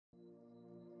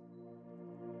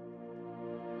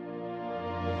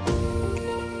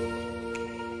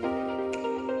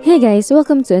Hey guys,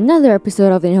 welcome to another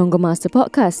episode of the Nihongo Master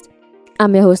Podcast.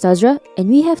 I'm your host Azra, and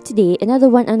we have today another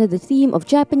one under the theme of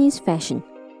Japanese fashion.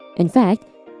 In fact,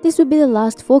 this will be the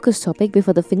last focus topic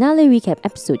before the finale recap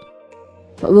episode.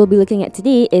 What we'll be looking at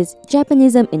today is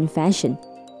Japanism in fashion,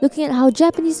 looking at how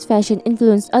Japanese fashion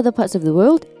influenced other parts of the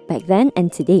world back then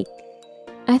and today.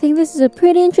 I think this is a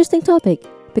pretty interesting topic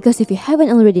because if you haven't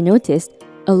already noticed,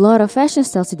 a lot of fashion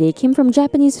styles today came from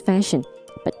Japanese fashion,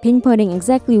 but pinpointing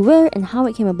exactly where and how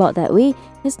it came about that way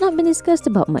has not been discussed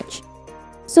about much.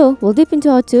 So, we'll dip into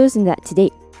our toes in that today.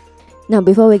 Now,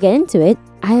 before we get into it,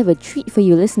 I have a treat for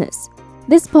you listeners.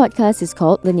 This podcast is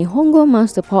called the Nihongo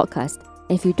Master Podcast,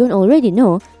 and if you don't already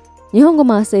know, Nihongo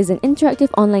Master is an interactive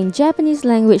online Japanese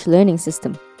language learning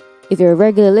system. If you're a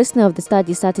regular listener of the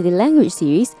Study Saturday language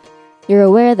series, you're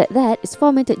aware that is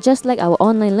formatted just like our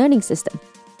online learning system.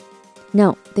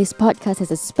 Now, this podcast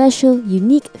has a special,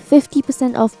 unique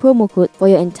 50% off promo code for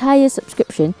your entire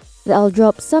subscription that I'll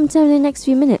drop sometime in the next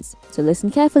few minutes, so listen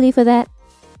carefully for that.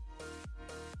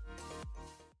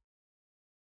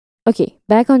 Okay,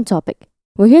 back on topic.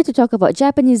 We're here to talk about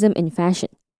Japanism in fashion.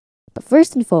 But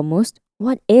first and foremost,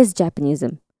 what is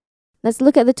Japanism? Let's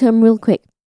look at the term real quick.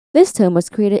 This term was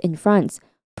created in France,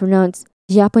 pronounced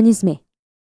Japonisme.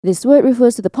 This word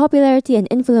refers to the popularity and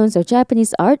influence of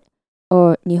Japanese art,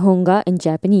 or Nihonga in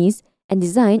Japanese, and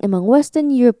design among Western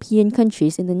European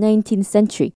countries in the 19th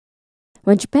century.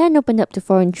 When Japan opened up to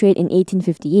foreign trade in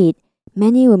 1858,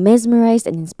 many were mesmerized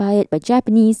and inspired by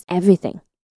Japanese everything.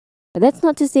 But that's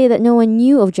not to say that no one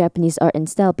knew of Japanese art and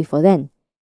style before then.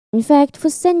 In fact, for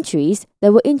centuries,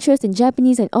 there were interest in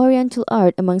Japanese and Oriental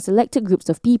art among selected groups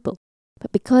of people.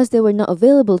 But because they were not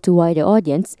available to wider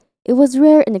audience, it was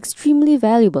rare and extremely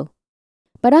valuable.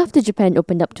 But after Japan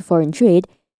opened up to foreign trade,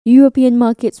 European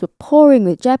markets were pouring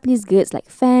with Japanese goods like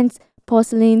fans,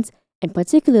 porcelains, and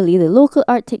particularly the local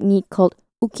art technique called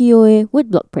ukiyo-e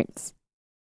woodblock prints.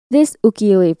 This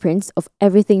ukiyo-e prints of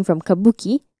everything from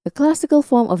kabuki, a classical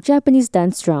form of Japanese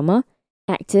dance drama,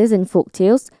 actors and folk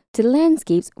tales, to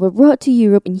landscapes were brought to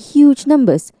Europe in huge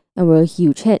numbers and were a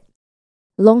huge hit.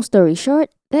 Long story short,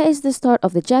 that is the start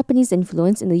of the Japanese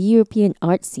influence in the European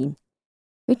art scene.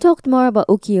 We talked more about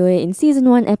ukiyo-e in Season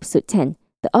 1, Episode 10,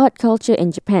 the art culture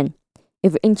in Japan.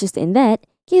 If you're interested in that,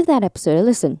 give that episode a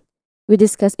listen. We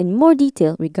discuss in more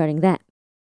detail regarding that.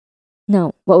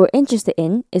 Now, what we're interested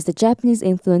in is the Japanese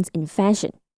influence in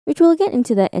fashion, which we'll get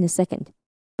into that in a second.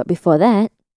 But before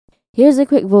that, here's a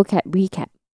quick vocab recap.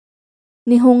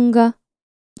 Nihonga,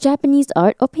 Japanese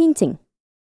art or painting.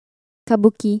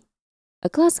 Kabuki,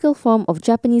 a classical form of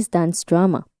Japanese dance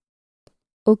drama.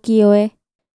 Ukiyo-e,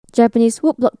 Japanese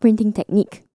woodblock printing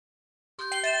technique.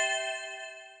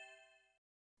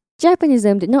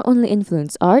 Japanism did not only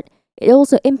influence art, it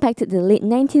also impacted the late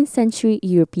 19th century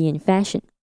European fashion.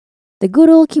 The good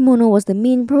old kimono was the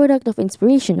main product of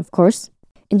inspiration, of course.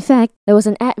 In fact, there was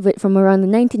an advert from around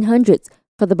the 1900s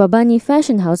for the Babani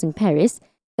fashion house in Paris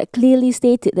that clearly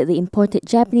stated that they imported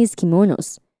Japanese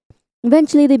kimonos.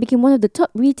 Eventually, they became one of the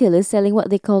top retailers selling what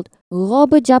they called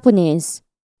robe japonaise.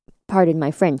 Pardon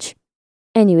my French.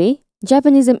 Anyway,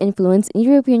 Japanism influence in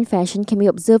European fashion can be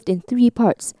observed in three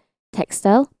parts: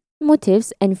 textile,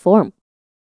 motifs, and form.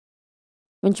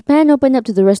 When Japan opened up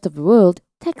to the rest of the world,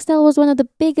 textile was one of the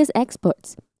biggest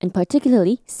exports, and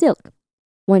particularly silk.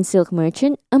 One silk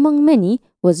merchant, among many,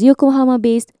 was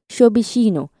Yokohama-based Shobi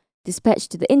Shino,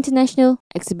 dispatched to the International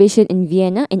Exhibition in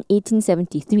Vienna in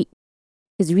 1873.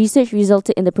 His research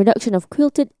resulted in the production of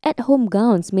quilted at-home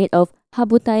gowns made of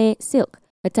habutae silk,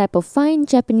 a type of fine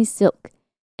Japanese silk.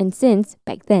 And since,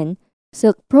 back then,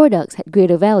 silk products had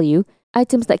greater value,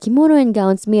 items like kimono and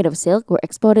gowns made of silk were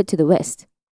exported to the West.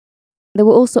 There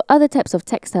were also other types of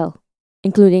textile,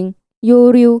 including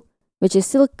yoryu, which is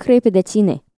silk crepe de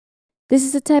chine. This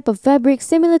is a type of fabric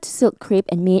similar to silk crepe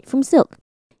and made from silk.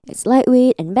 It's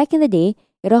lightweight, and back in the day,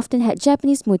 it often had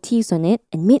Japanese motifs on it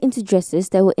and made into dresses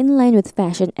that were in line with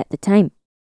fashion at the time.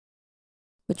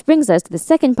 Which brings us to the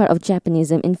second part of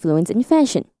Japanism influence in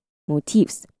fashion,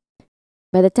 motifs.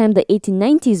 By the time the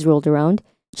 1890s rolled around,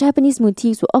 Japanese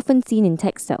motifs were often seen in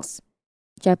textiles.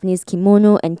 Japanese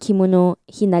kimono and kimono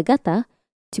hinagata,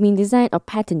 to mean design or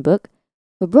pattern book,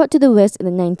 were brought to the West in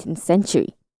the 19th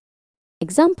century.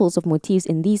 Examples of motifs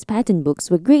in these pattern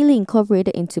books were greatly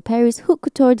incorporated into Paris haute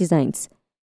couture designs.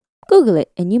 Google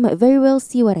it and you might very well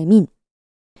see what I mean.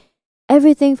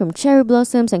 Everything from cherry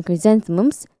blossoms and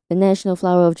chrysanthemums, the national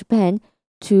flower of Japan,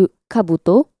 to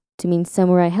kabuto, to mean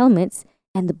samurai helmets,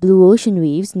 and the blue ocean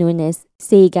waves known as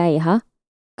seigaiha,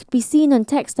 could be seen on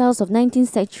textiles of 19th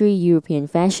century European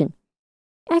fashion.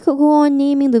 I could go on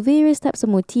naming the various types of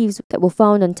motifs that were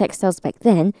found on textiles back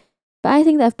then, But I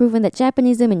think that I've proven that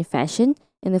Japanism in fashion,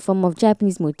 in the form of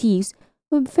Japanese motifs,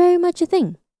 were very much a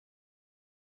thing.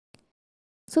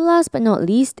 So last but not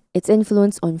least, its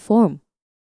influence on form.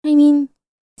 I mean,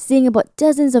 seeing about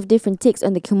dozens of different takes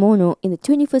on the kimono in the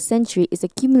 21st century is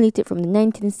accumulated from the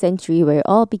 19th century where it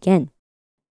all began.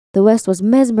 The West was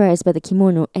mesmerized by the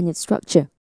kimono and its structure.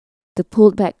 The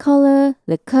pulled back collar,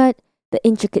 the cut, the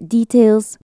intricate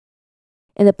details.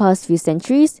 In the past few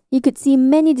centuries, you could see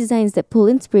many designs that pull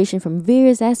inspiration from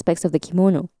various aspects of the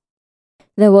kimono.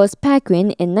 There was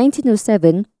Paquin in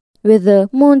 1907 with the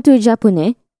Montu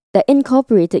Japonais that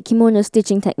incorporated kimono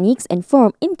stitching techniques and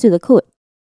form into the coat.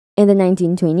 In the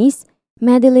 1920s,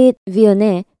 Madeleine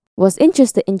Vionnet was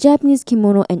interested in Japanese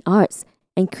kimono and arts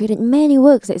and created many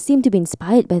works that seemed to be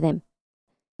inspired by them,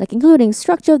 like including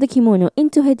structure of the kimono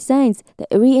into her designs that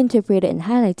reinterpreted and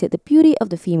highlighted the beauty of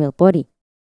the female body.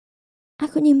 I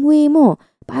could name way more,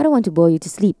 but I don't want to bore you to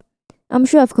sleep. I'm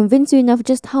sure I've convinced you enough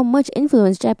just how much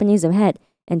influence Japanism had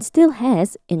and still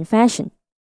has in fashion.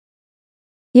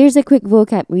 Here's a quick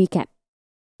vocab recap.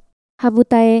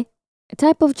 Habutae, a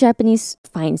type of Japanese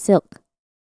fine silk.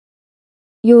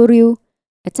 Yoryu,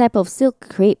 a type of silk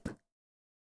crepe.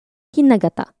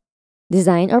 Hinagata,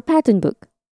 design or pattern book.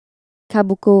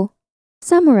 Kabuko,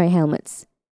 samurai helmets.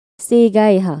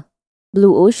 Seigaiha,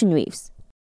 blue ocean waves.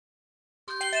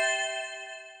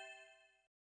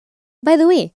 By the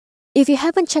way, if you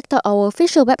haven't checked out our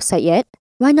official website yet,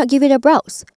 why not give it a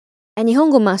browse? At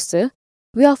Nihongo Master,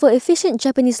 we offer efficient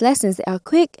Japanese lessons that are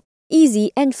quick,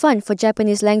 easy, and fun for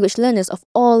Japanese language learners of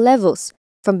all levels,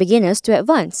 from beginners to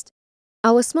advanced.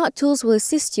 Our smart tools will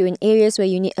assist you in areas where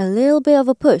you need a little bit of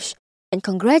a push and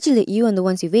congratulate you on the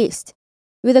ones you've aced.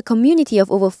 With a community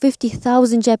of over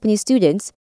 50,000 Japanese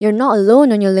students, you're not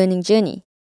alone on your learning journey.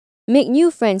 Make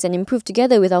new friends and improve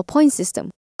together with our point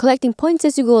system, collecting points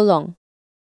as you go along.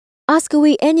 Ask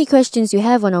away any questions you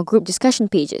have on our group discussion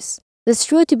pages. There's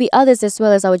sure to be others as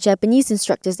well as our Japanese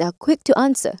instructors that are quick to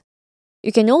answer.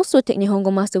 You can also take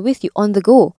Nihongo Master with you on the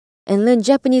go and learn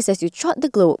Japanese as you trot the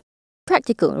globe.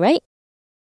 Practical, right?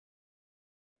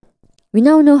 We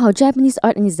now know how Japanese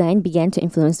art and design began to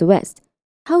influence the West.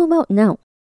 How about now?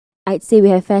 I'd say we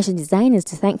have fashion designers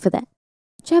to thank for that.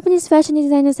 Japanese fashion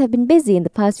designers have been busy in the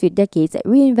past few decades at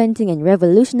reinventing and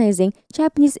revolutionizing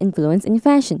Japanese influence in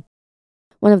fashion.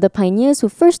 One of the pioneers who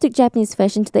first took Japanese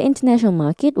fashion to the international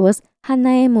market was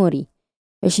Hanae Mori,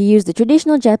 where she used the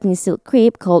traditional Japanese silk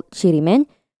crepe called shirimen,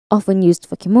 often used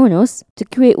for kimonos, to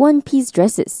create one-piece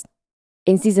dresses.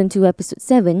 In Season 2, Episode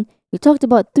 7, we talked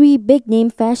about 3 big-name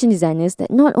fashion designers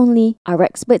that not only are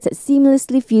experts at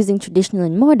seamlessly fusing traditional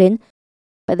and modern,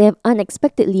 but they have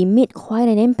unexpectedly made quite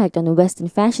an impact on the Western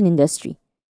fashion industry.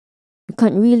 You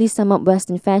can't really sum up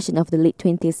Western fashion of the late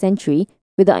 20th century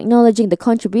without acknowledging the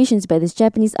contributions by this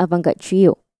Japanese avant-garde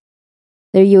trio.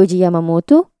 The Ryoji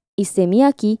Yamamoto, Issey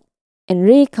Miyake, and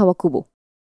Rei Kawakubo.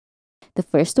 The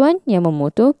first one,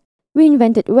 Yamamoto,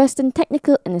 reinvented Western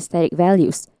technical and aesthetic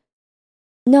values.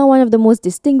 Now one of the most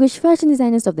distinguished fashion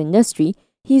designers of the industry,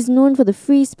 he is known for the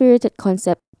free-spirited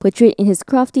concept portrayed in his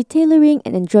crafty tailoring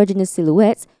and androgynous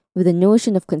silhouettes with the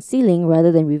notion of concealing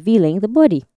rather than revealing the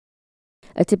body.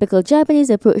 A typical Japanese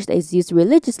approach that is used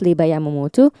religiously by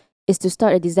Yamamoto is to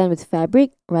start a design with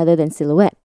fabric rather than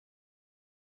silhouette.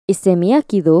 Issey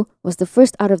Miyake, though, was the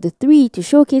first out of the 3 to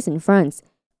showcase in France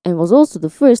and was also the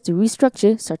first to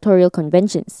restructure sartorial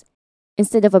conventions.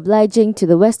 Instead of obliging to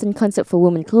the Western concept for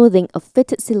women clothing of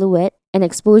fitted silhouette and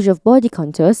exposure of body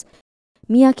contours,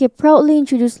 Miyake proudly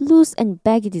introduced loose and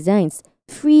baggy designs,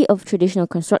 free of traditional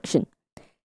construction.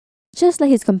 Just like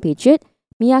his compatriot,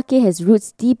 Miyake has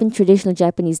roots deep in traditional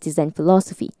Japanese design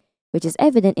philosophy, which is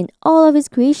evident in all of his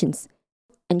creations,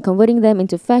 and converting them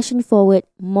into fashion-forward,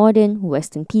 modern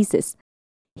Western pieces.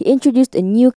 He introduced a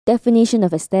new definition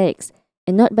of aesthetics,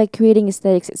 and not by creating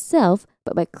aesthetics itself,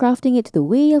 but by crafting it to the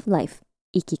way of life,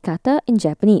 ikikata in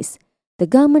Japanese. The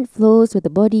garment flows where the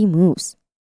body moves.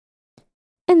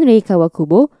 And Rei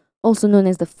Kawakubo, also known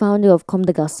as the founder of Comme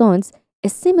des Garçons,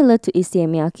 is similar to Issey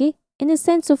Miyake in the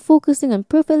sense of focusing on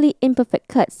perfectly imperfect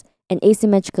cuts and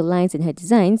asymmetrical lines in her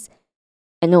designs,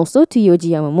 and also to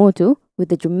Yohji Yamamoto with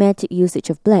the dramatic usage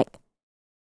of black.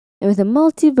 And with the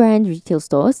multi-brand retail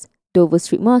stores, Dover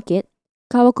Street Market,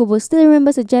 Kawakubo still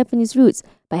remembers the Japanese roots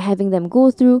by having them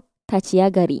go through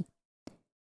tachiagari.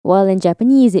 While in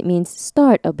Japanese it means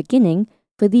start or beginning,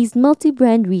 for these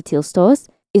multi-brand retail stores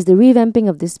is the revamping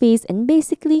of the space and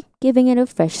basically giving it a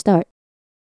fresh start.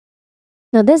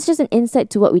 Now that's just an insight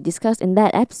to what we discussed in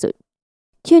that episode.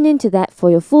 Tune in to that for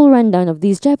your full rundown of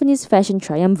these Japanese fashion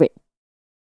triumvirate.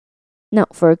 Now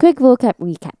for a quick vocab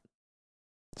recap.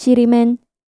 Shirimen,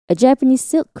 a Japanese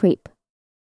silk crepe.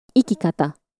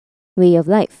 ikikata, way of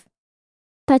life.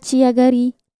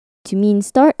 Tachiagari, to mean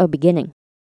start or beginning.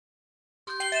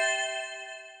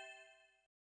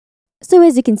 So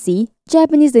as you can see,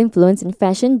 Japanese influence in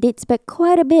fashion dates back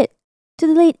quite a bit, to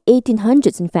the late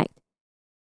 1800s in fact.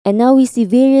 And now we see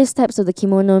various types of the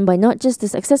kimono by not just the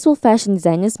successful fashion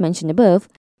designers mentioned above,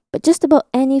 but just about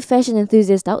any fashion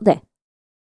enthusiast out there.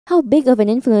 How big of an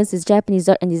influence is Japanese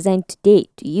art and design today,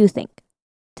 do you think?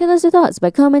 Tell us your thoughts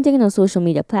by commenting on our social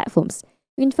media platforms.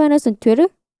 You can find us on Twitter,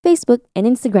 Facebook, and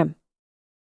Instagram.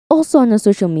 Also on our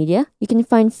social media, you can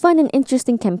find fun and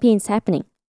interesting campaigns happening.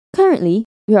 Currently,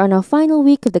 we are on our final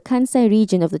week of the Kansai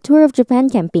region of the Tour of Japan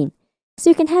campaign, so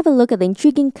you can have a look at the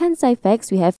intriguing Kansai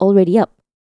facts we have already up.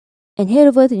 And head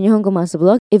over to Nihongo Master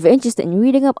blog if you're interested in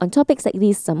reading up on topics like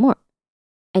these some more.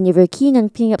 And if you're keen on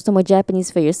picking up some more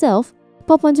Japanese for yourself,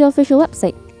 pop onto our official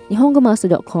website,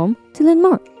 nihongomaster.com, to learn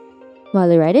more.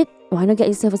 While you're at it, why not get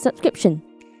yourself a subscription?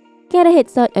 Get a head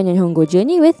start on your Nihongo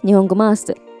journey with Nihongo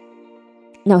Master.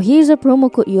 Now here's a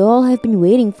promo code you all have been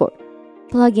waiting for.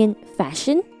 Plug in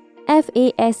FASHION,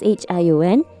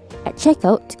 FASHION, at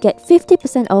checkout to get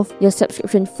 50% off your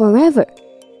subscription forever.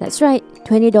 That's right,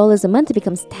 $20 a month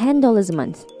becomes $10 a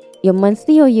month. Your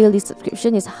monthly or yearly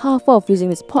subscription is half off using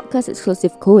this podcast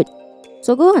exclusive code.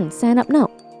 So go on, sign up now.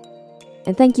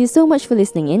 And thank you so much for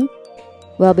listening in.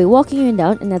 We'll be walking you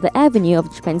down another avenue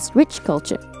of Japan's rich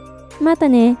culture. Mata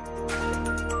ne!